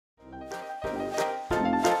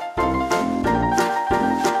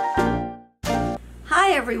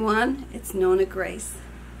Hi everyone, it's NonnaGrace,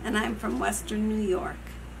 and I'm from Western New York.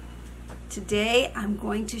 Today I'm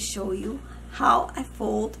going to show you how I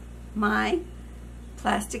fold my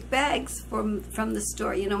plastic bags from the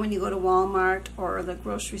store. You know, when you go to Walmart or the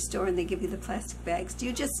grocery store and they give you the plastic bags, do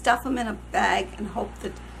you just stuff them in a bag and hope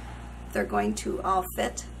that they're going to all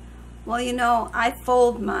fit? Well, you know, I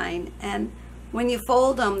fold mine, and when you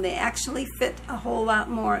fold them, they actually fit a whole lot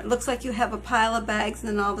more. It looks like you have a pile of bags, and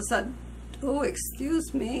then all of a sudden, oh,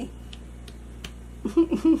 excuse me.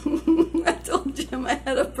 I told Jim I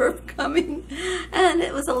had a burp coming, and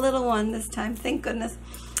it was a little one this time, thank goodness.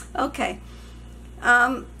 Okay,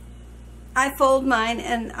 I fold mine,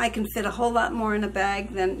 and I can fit a whole lot more in a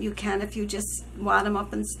bag than you can if you just wad them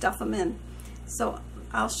up and stuff them in. So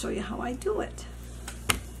I'll show you how I do it.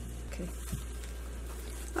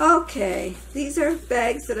 Okay, these are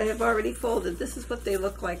bags that I have already folded. This is what they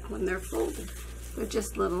look like when they're folded. They're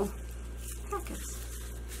just little packets.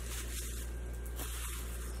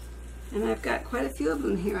 And I've got quite a few of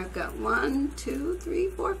them here. I've got 1, 2, 3,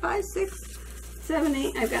 4, 5, 6, 7,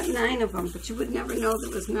 8. I've got 9 of them, but you would never know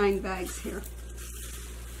there was 9 bags here.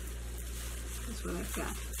 That's what I've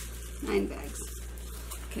got. 9 bags.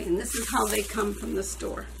 Okay, and this is how they come from the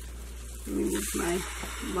store. Let me move my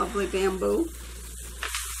lovely bamboo.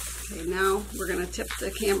 Okay, now we're going to tip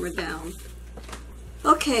the camera down.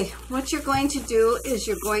 Okay, what you're going to do is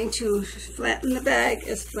you're going to flatten the bag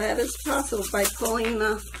as flat as possible by pulling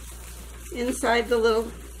the inside the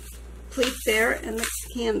little pleat there and the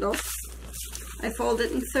handle. I fold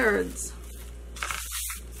it in thirds.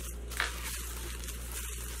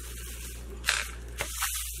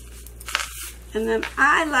 And then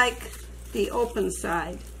I like the open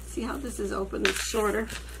side. See how this is open? It's shorter.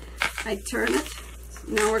 I turn it.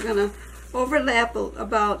 Now we're going to overlap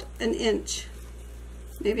about an inch,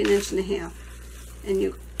 maybe 1.5 inches, and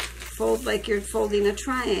you fold like you're folding a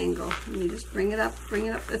triangle, and you just bring it up, bring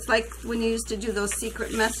it up. It's like when you used to do those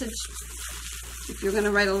secret message. If you're going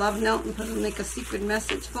to write a love note and put it like a secret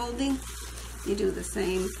message folding, you do the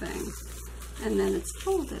same thing, and then it's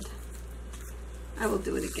folded. I will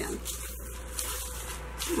do it again.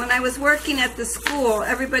 When I was working at the school,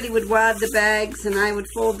 everybody would wad the bags and I would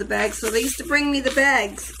fold the bags. So they used to bring me the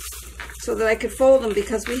bags so that I could fold them,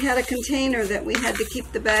 because we had a container that we had to keep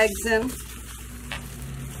the bags in.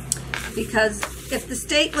 Because if the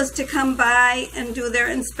state was to come by and do their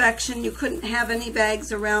inspection, you couldn't have any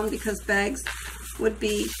bags around, because bags would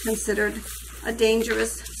be considered a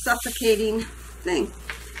dangerous, suffocating thing.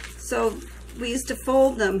 So we used to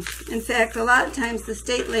fold them. In fact, a lot of times the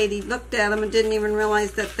state lady looked at them and didn't even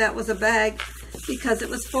realize that that was a bag because it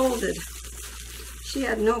was folded. She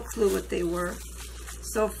had no clue what they were.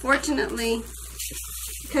 So fortunately,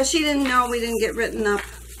 because she didn't know, we didn't get written up.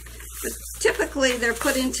 But typically they're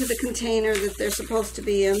put into the container that they're supposed to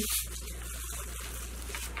be in.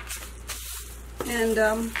 And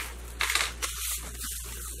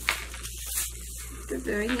they're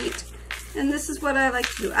very neat. And this is what I like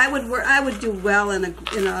to do. I would do well in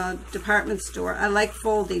a department store. I like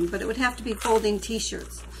folding, but it would have to be folding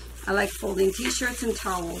t-shirts. I like folding t-shirts and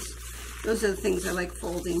towels. Those are the things I like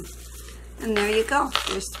folding. And there you go.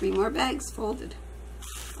 There's 3 more bags folded.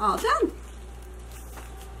 All done.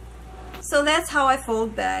 So that's how I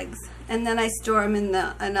fold bags. And then I store them in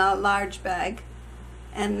a large bag.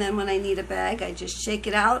 And then when I need a bag, I just shake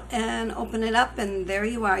it out and open it up, and there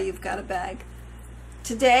you are. You've got a bag.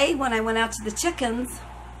 Today, when I went out to the chickens,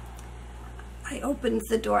 I opened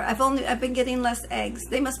the door. I've been getting less eggs.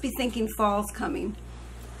 They must be thinking fall's coming,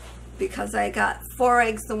 because I got 5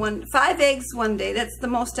 eggs one day. That's the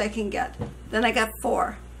most I can get. Then I got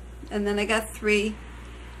 4, and then I got 3,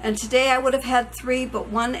 and today I would have had 3, but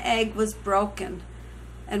 1 egg was broken,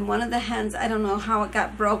 and one of the hens, I don't know how it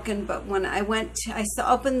got broken, but when I went to, I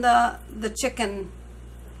opened the chicken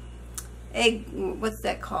egg, what's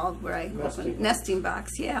that called, where I open nesting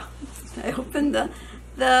box. Yeah, I opened the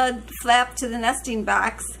flap to the nesting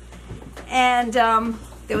box, and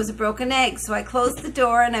there was a broken egg. So I closed the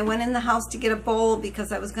door and I went in the house to get a bowl,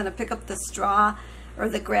 because I was going to pick up the straw or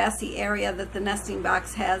the grassy area that the nesting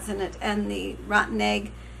box has in it, and the rotten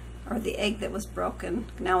egg, or the egg that was broken.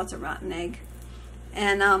 Now it's a rotten egg,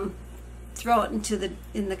 and throw it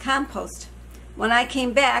in the compost. When I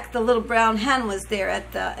came back, the little brown hen was there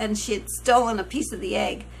and she had stolen a piece of the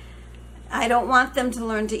egg. I don't want them to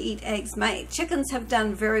learn to eat eggs. My chickens have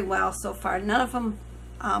done very well so far. None of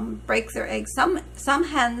them break their eggs. Some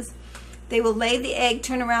hens, they will lay the egg,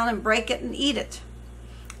 turn around and break it and eat it.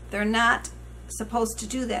 They're not supposed to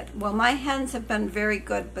do that. Well, my hens have been very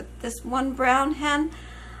good, but this one brown hen,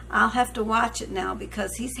 I'll have to watch it now,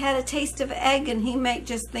 because he's had a taste of egg and he might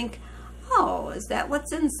just think, oh, is that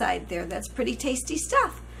what's inside there? That's pretty tasty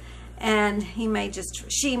stuff. And she may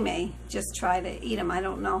just try to eat them. I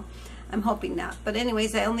don't know. I'm hoping not. But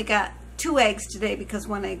anyways, I only got 2 eggs today because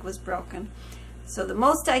 1 egg was broken. So the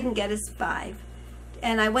most I can get is 5.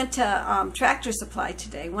 And I went to Tractor Supply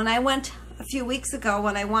today. When I went a few weeks ago,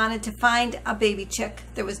 when I wanted to find a baby chick,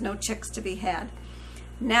 there was no chicks to be had.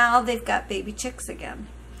 Now they've got baby chicks again.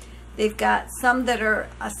 They've got some that are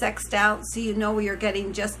sexed out, so you know you're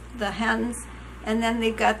getting just the hens. And then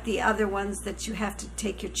they've got the other ones that you have to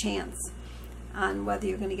take your chance on whether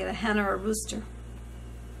you're going to get a hen or a rooster.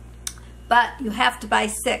 But you have to buy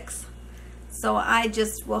 6. So I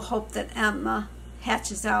just will hope that Emma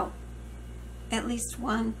hatches out at least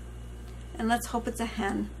 1. And let's hope it's a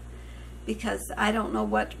hen, because I don't know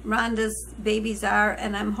what Rhonda's babies are,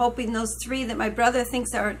 and I'm hoping those 3 that my brother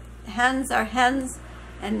thinks are hens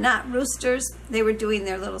and not roosters. They were doing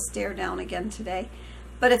their little stare down again today.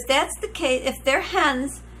 But if that's the case, if they're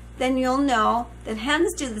hens, then you'll know that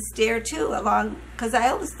hens do the stare too, because I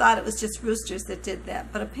always thought it was just roosters that did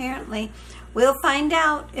that. But apparently we'll find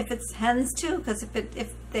out if it's hens too, because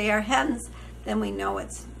if they are hens, then we know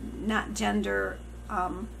it's not gender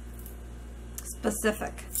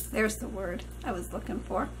specific. There's the word I was looking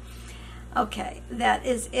for. Okay, that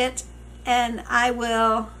is it. And I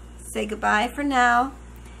will say goodbye for now,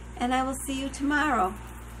 and I will see you tomorrow.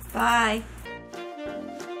 Bye.